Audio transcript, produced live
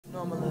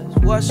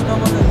What's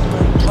normal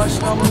anyway? What's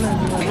normal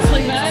anyway?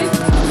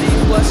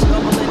 What's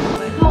normal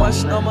anyway?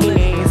 What's normal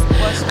anyway?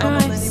 What's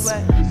normal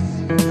anyway?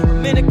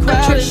 I'm in a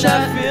crowd and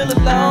I feel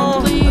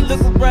alone. I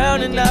look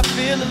around and I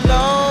feel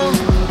alone.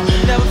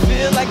 Never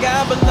feel like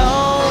I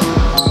belong.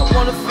 I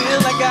wanna feel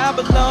like I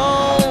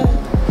belong.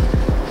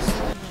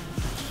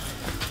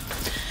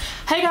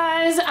 Hey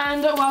guys,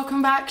 and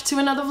welcome back to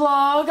another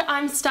vlog.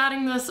 I'm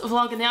starting this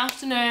vlog in the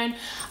afternoon.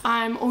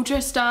 I'm all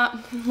dressed up,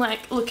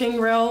 like looking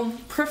real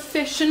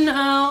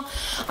professional.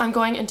 I'm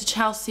going into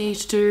Chelsea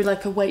to do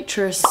like a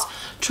waitress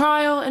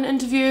trial and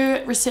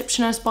interview,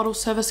 receptionist, bottle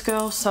service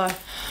girl. So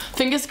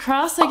fingers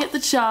crossed I get the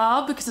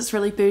job because it's a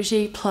really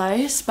bougie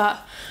place.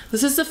 But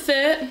this is the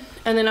fit,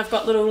 and then I've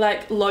got little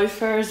like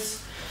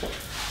loafers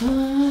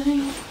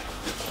like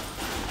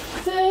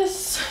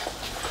this.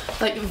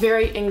 Like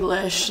very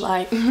English,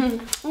 like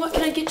what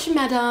can I get you,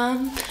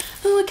 madam?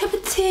 Oh, a cup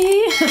of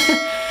tea.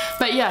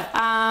 But yeah,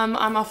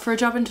 I'm off for a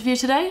job interview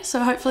today, so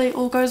hopefully it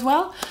all goes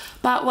well.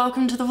 But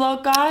welcome to the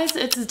vlog, guys.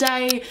 It's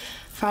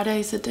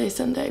Friday, Saturday,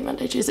 Sunday,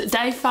 Monday, Tuesday,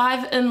 day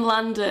 5 in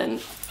London.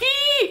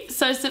 Eee!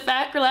 So sit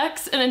back,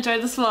 relax, and enjoy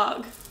this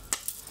vlog.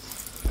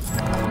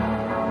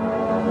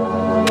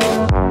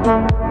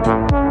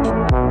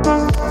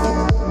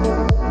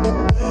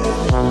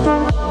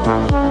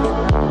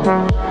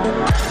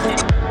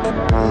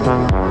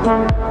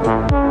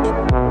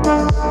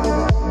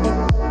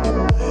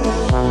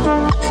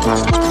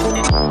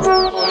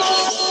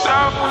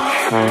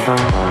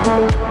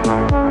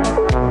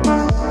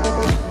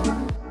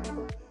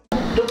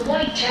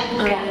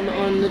 I'm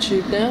on the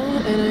tube now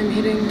and I'm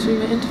heading to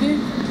my interview.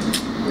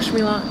 Wish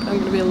me luck. I'm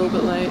going to be a little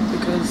bit late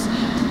because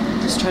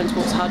this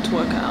transport's hard to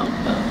work out,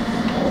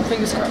 but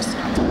fingers crossed.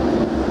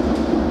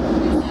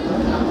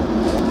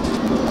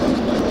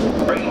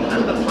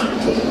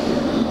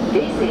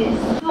 This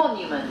is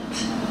Monument.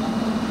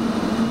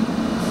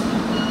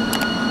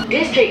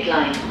 District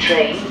Line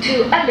train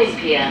to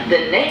Olympia.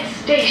 The next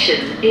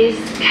station is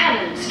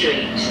Cannon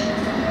Street.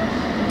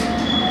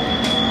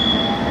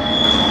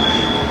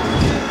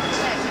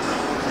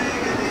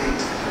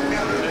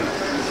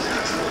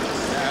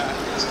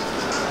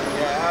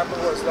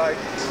 Was like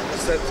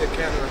set to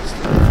Cannon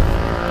Street.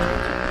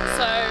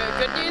 So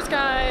good news,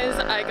 guys,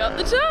 I got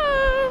the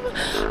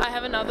job. I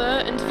have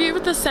another interview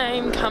with the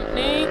same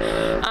company,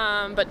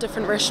 but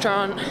different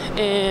restaurant,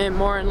 and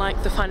more in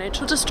like the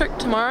financial district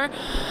tomorrow.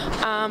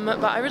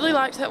 But I really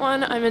liked that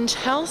one. I'm in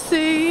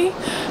Chelsea,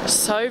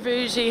 so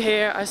bougie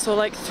here. I saw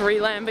like 3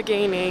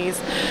 Lamborghinis,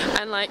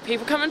 and like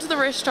people come into the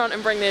restaurant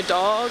and bring their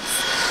dogs,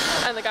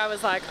 and the guy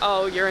was like,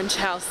 "Oh, you're in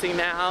Chelsea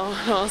now,"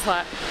 and I was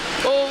like,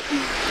 "Oh,"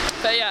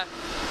 but yeah.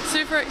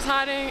 Super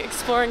exciting,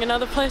 exploring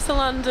another place in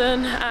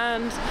London,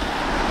 and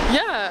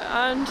yeah,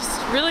 I'm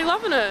just really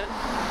loving it.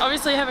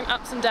 Obviously having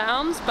ups and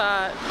downs,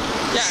 but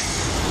yeah.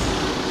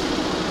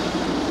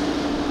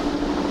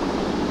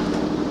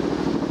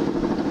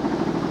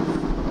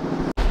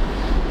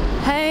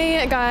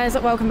 Hey guys,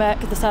 welcome back.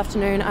 This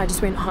afternoon I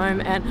just went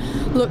home and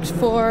looked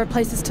for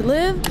places to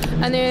live,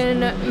 and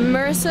then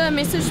Marissa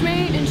messaged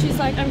me and she's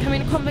like, I'm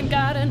coming to Covent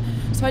Garden.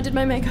 So I did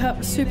my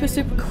makeup super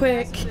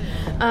quick,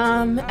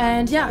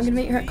 and yeah, I'm gonna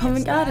meet her at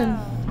Covent Garden.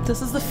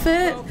 This is the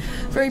fit,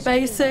 very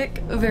basic,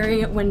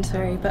 very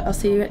wintry, but I'll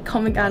see you at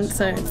Covent Garden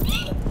soon.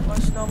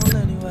 What's normal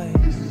anyway?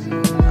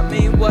 I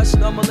mean, what's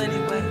normal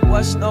anyway?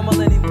 What's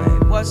normal anyway?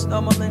 What's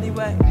normal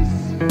anyway?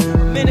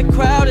 I'm in a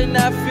crowd and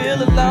I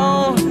feel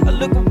alone. I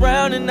look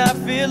around and I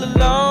feel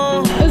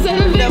alone. Is that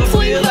a big never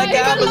feel like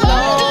I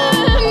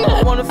belong.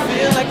 I wanna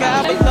feel like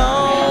I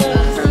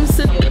belong. From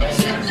Sydney.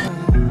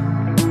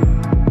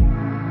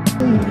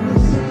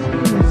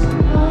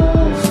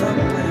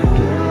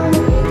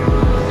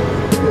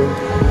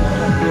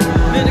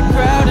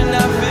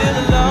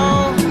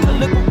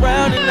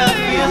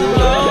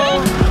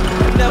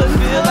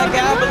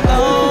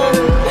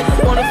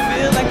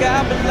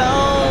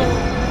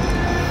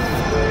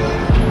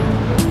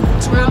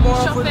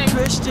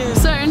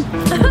 Soon.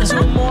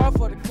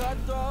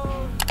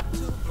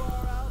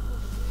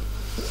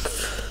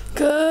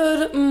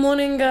 Good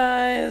morning,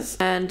 guys.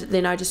 And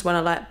then I just want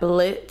to like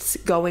blitz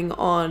going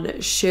on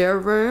share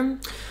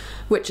room,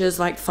 which is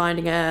like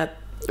finding a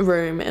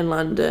room in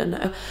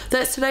London.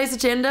 That's today's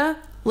agenda.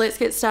 Let's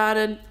get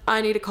started.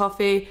 I need a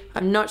coffee.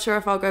 I'm not sure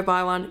if I'll go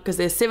buy one because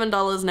they're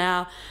 $7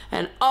 now,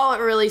 and oh, it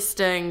really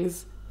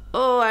stings.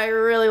 Oh, I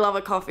really love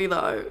a coffee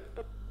though.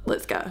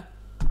 Let's go.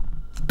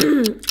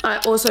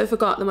 I also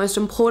forgot the most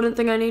important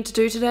thing I need to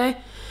do today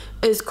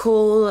is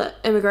call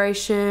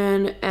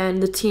immigration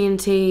and the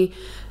TNT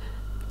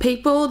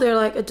people. They're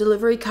like a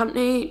delivery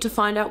company, to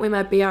find out where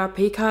my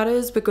BRP card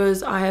is,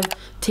 because I have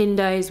 10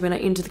 days when I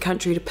enter the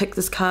country to pick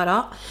this card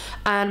up,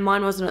 and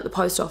mine wasn't at the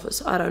post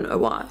office. I don't know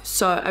why,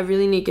 so I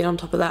really need to get on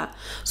top of that.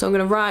 So I'm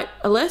gonna write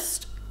a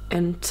list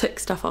and tick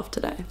stuff off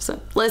today.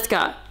 So let's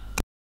go.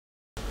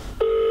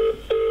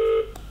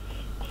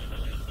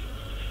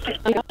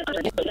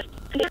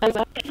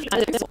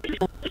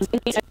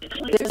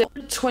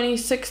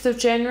 26th of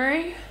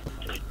January.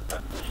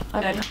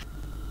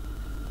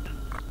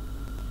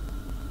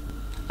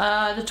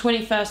 The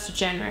 21st of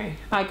January.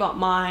 I got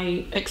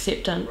my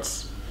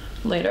acceptance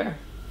letter.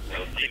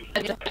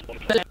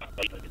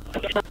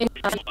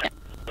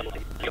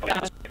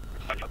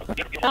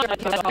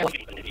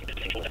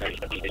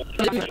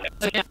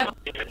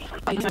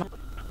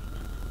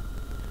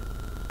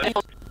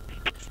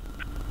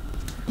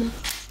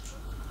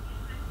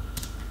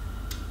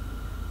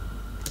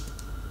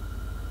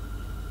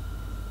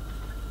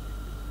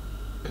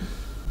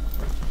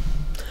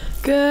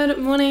 Good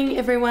morning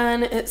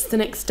everyone, it's the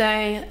next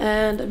day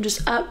and I'm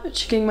just up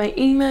checking my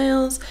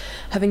emails,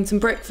 having some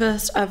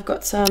breakfast. I've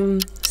got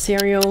some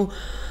cereal,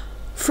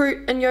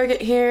 fruit and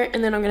yogurt here,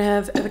 and then I'm gonna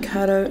have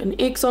avocado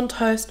and eggs on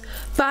toast.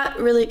 But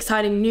really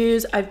exciting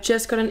news, I've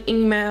just got an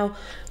email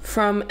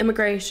from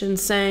immigration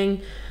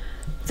saying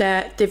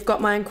that they've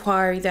got my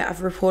inquiry that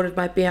I've reported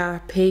my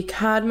BRP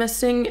card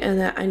missing and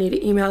that I need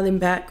to email them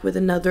back with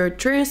another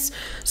address,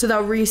 so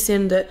they'll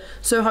resend it.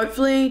 So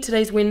hopefully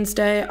today's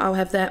Wednesday, I'll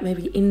have that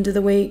maybe end of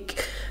the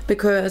week,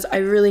 because I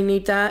really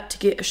need that to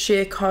get a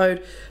share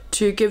code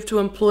to give to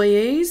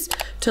employees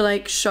to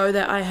like show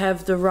that I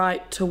have the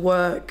right to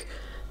work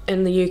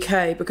in the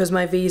UK, because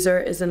my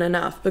visa isn't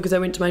enough. Because I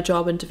went to my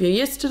job interview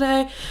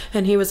yesterday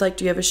and he was like,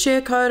 do you have a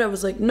share code? I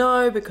was like,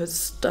 no,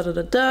 because da da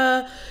da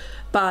da.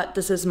 But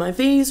this is my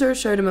visa,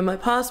 showed him in my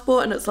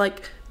passport, and it's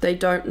like they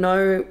don't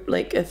know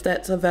like if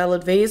that's a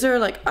valid visa.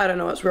 Like, I don't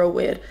know, it's real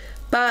weird,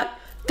 but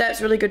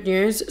that's really good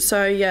news.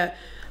 So yeah,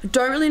 I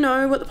don't really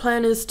know what the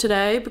plan is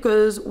today,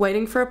 because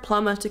waiting for a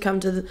plumber to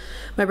come to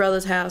my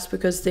brother's house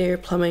because their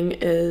plumbing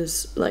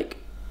is like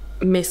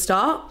messed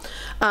up.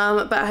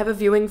 But I have a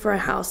viewing for a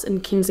house in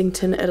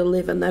Kensington at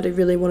 11 that I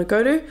really want to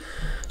go to.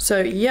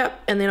 So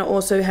yep, and then I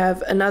also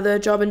have another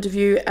job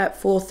interview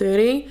at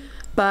 4:30.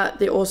 But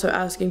they're also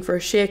asking for a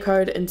share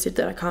code and said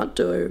that I can't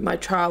do my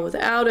trial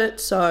without it.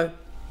 So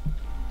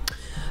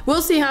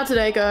we'll see how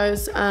today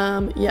goes.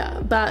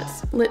 Yeah, but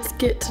let's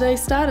get today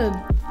started.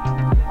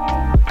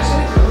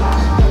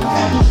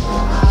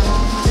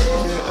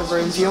 A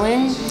room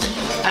viewing,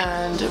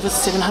 and it was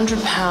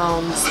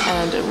 £700,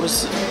 and it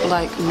was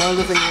like no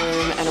living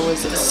room, and it was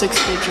 6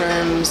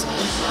 bedrooms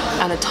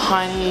and a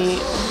tiny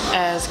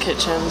as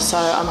kitchen. So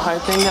I'm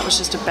hoping that was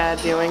just a bad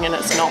viewing and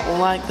it's not all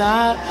like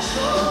that,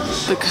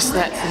 because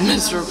that's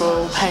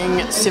miserable, paying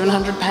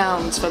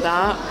 £700 for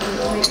that.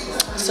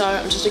 So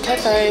I'm just at a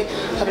cafe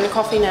having a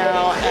coffee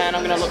now, and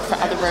I'm going to look for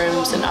other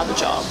rooms and other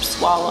jobs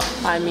while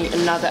I meet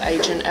another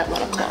agent at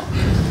 1 o'clock.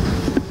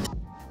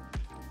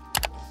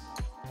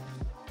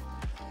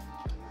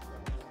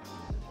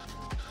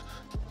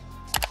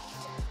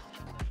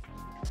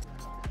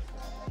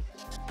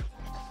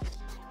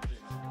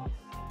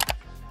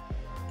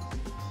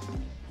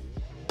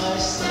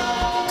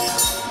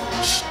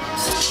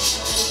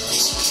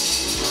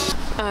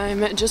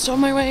 I'm just on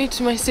my way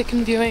to my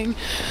second viewing,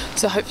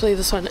 so hopefully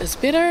this one is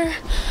better.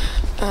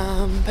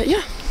 But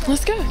yeah,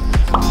 let's go.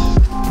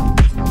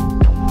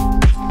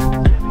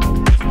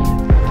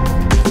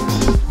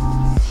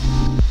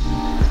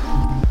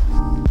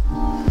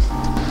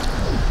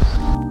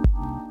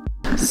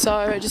 So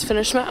I just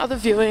finished my other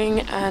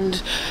viewing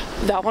and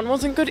that one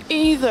wasn't good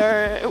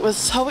either. It was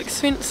so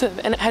expensive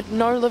and it had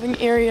no living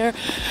area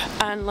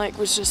and like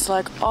was just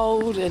like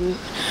old and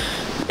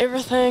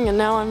everything, and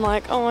now I'm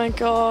like, oh my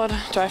god,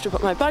 do I have to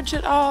put my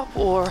budget up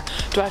or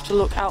do I have to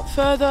look out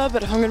further?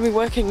 But if I'm going to be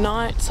working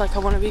nights, like I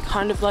want to be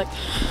kind of like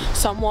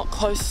somewhat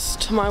close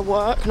to my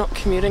work, not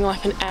commuting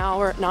like an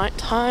hour at night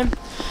time.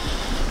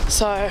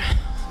 So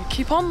we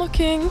keep on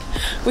looking,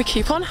 we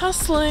keep on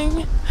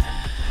hustling.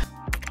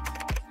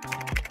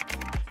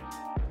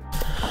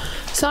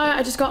 So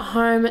I just got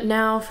home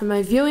now from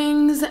my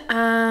viewings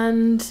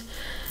and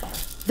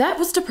that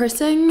was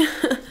depressing.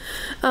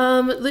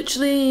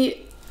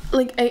 Literally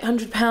like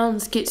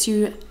 £800 gets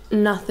you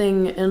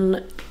nothing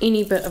in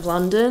any bit of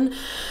London.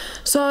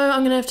 So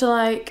I'm gonna have to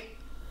like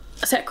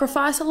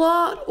sacrifice a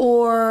lot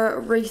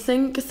or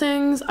rethink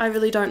things. I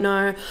really don't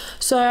know.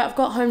 So I've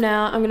got home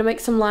now, I'm gonna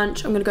make some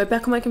lunch, I'm gonna go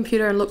back on my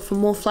computer and look for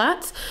more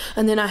flats,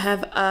 and then I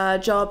have a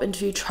job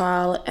interview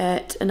trial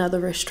at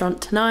another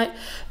restaurant tonight,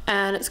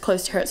 and it's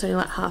close to here, it's only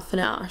like half an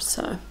hour.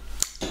 So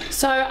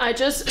I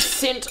just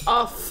sent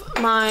off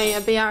my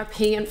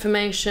BRP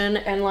information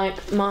and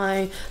like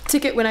my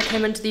ticket when I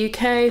came into the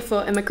UK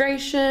for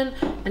immigration,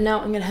 and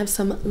now I'm gonna have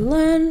some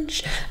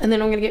lunch and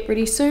then I'm gonna get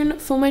ready soon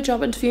for my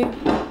job interview.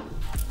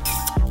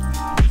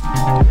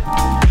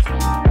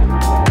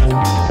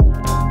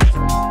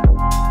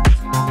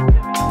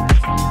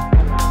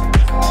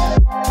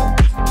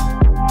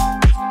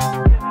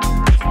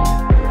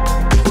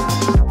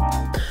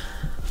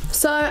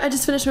 So I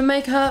just finished my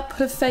makeup,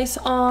 put a face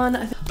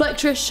on, black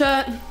dress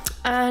shirt,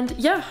 and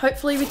yeah,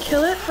 hopefully we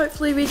kill it.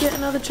 Hopefully we get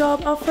another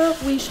job offer.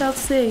 We shall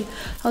see.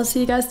 I'll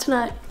see you guys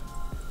tonight.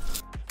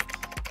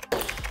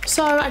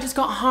 So I just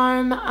got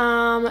home,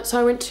 so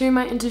I went to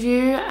my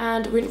interview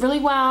and it went really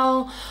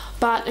well,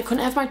 but I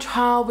couldn't have my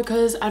trial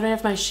because I don't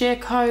have my share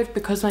code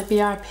because my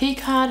BRP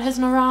card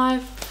hasn't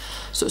arrived.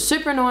 So it's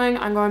super annoying.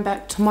 I'm going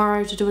back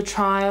tomorrow to do a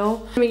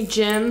trial. I mean,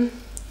 gym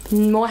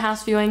more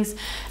house viewings,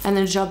 and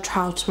then a job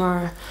trial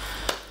tomorrow.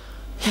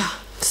 Yeah,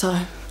 so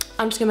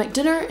I'm just gonna make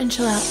dinner and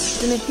chill out.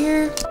 Dinner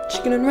here,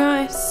 chicken and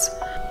rice.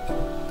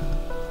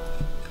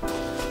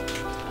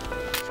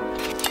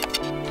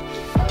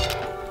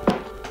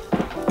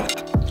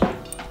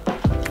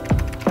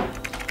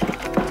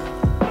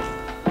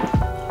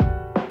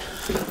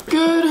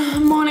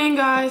 Good morning,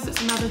 guys.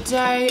 It's another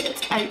day.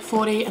 It's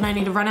 8:40 and I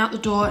need to run out the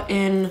door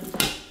in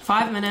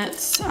 5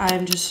 minutes.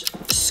 I'm just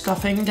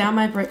scuffing down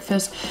my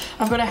breakfast.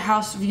 I've got a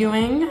house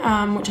viewing,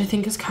 which I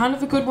think is kind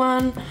of a good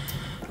one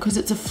because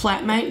it's a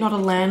flatmate, not a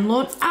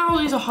landlord. Ow,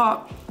 these are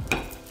hot.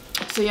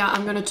 So yeah,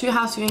 I'm going to 2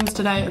 house viewings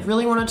today. I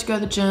really wanted to go to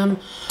the gym,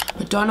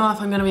 but don't know if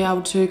I'm going to be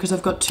able to because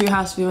I've got 2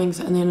 house viewings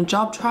and then a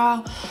job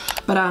trial.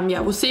 But yeah,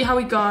 we'll see how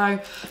we go. I'm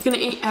going to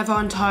eat Avo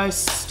on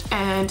toast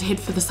and head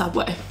for the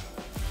subway.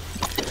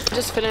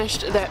 Just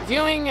finished that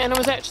viewing and it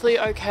was actually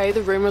okay.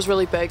 The room was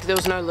really big. There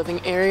was no living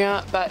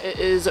area, but it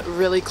is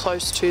really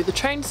close to the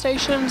train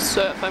station,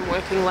 so if I'm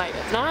working late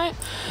at night.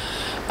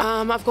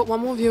 I've got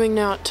one more viewing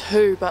now at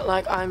 2, but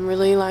like I'm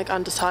really like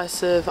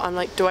undecisive. I'm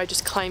like, do I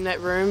just claim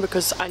that room?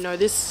 Because I know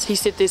this, he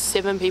said there's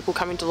 7 people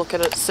coming to look at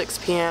it at 6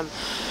 PM.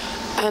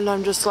 And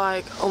I'm just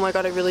like, oh my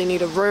god, I really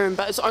need a room.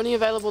 But it's only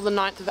available the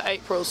 9th of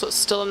April, so it's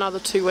still another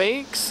 2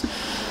 weeks.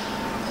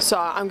 So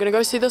I'm gonna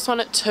go see this one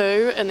at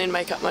 2 and then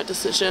make up my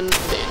decision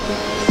then.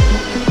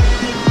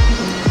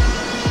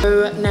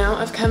 So now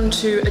I've come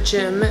to a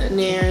gym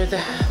near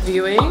the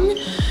viewing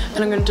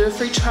and I'm gonna do a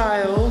free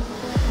trial.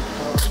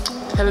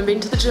 Haven't been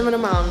to the gym in a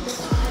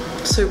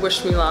month, so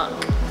wish me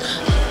luck.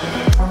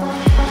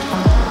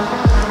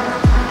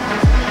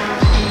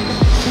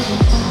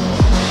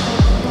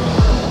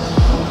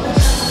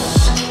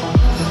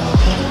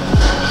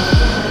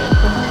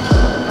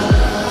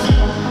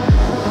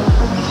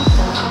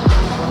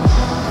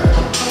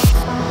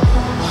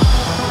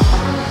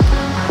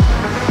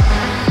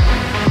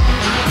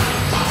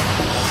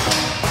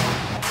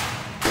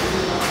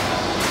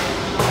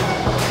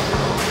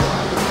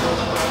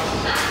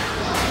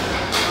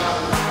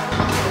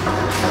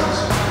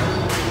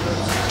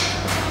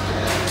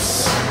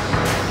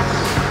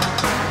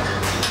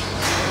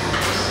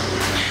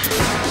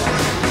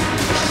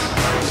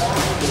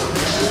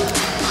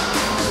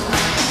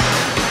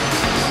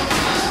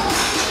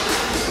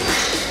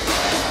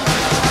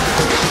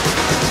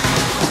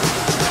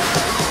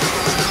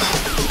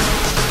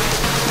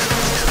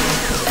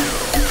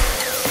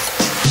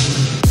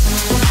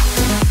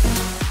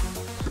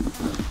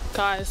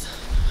 Guys,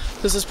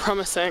 this is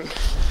promising.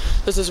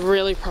 This is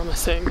really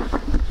promising.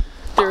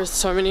 There is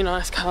so many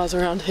nice cars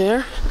around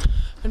here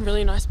and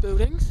really nice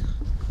buildings.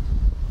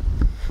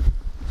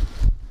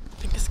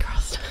 Fingers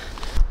crossed.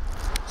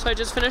 So I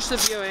just finished the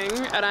viewing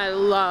and I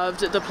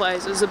loved the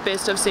place. It's the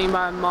best I've seen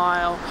by a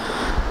mile.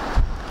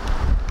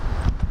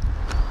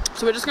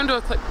 So we're just gonna do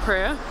a quick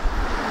prayer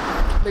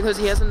because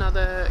he has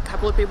another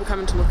couple of people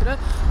coming to look at it.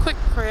 Quick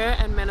prayer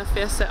and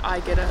manifest that I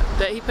get it,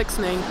 that he picks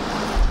me.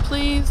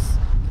 Please,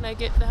 can I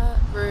get that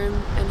room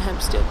in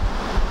Hampstead?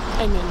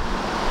 Amen.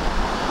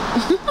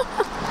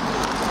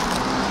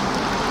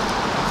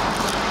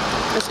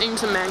 Let's eat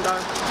some mango.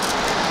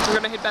 I'm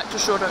gonna head back to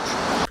Shoreditch.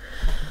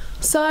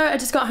 So I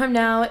just got home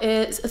now.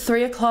 It's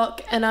 3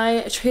 o'clock and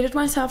I treated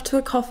myself to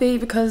a coffee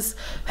because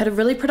I had a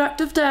really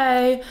productive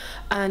day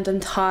and I'm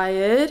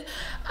tired.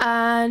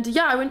 And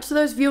yeah, I went to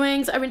those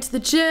viewings. I went to the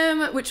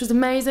gym, which was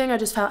amazing. I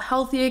just felt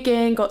healthy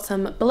again, got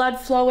some blood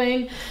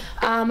flowing.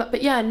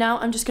 But yeah, now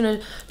I'm just gonna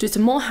do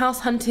some more house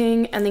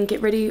hunting and then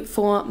get ready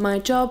for my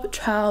job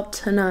trial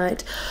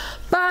tonight.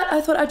 But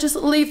I thought I'd just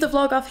leave the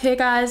vlog off here,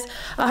 guys.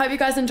 I hope you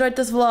guys enjoyed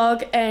this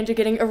vlog and you're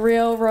getting a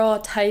real raw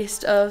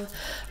taste of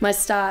my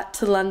start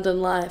to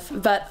London life.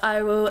 But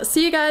I will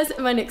see you guys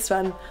in my next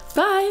one.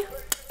 Bye!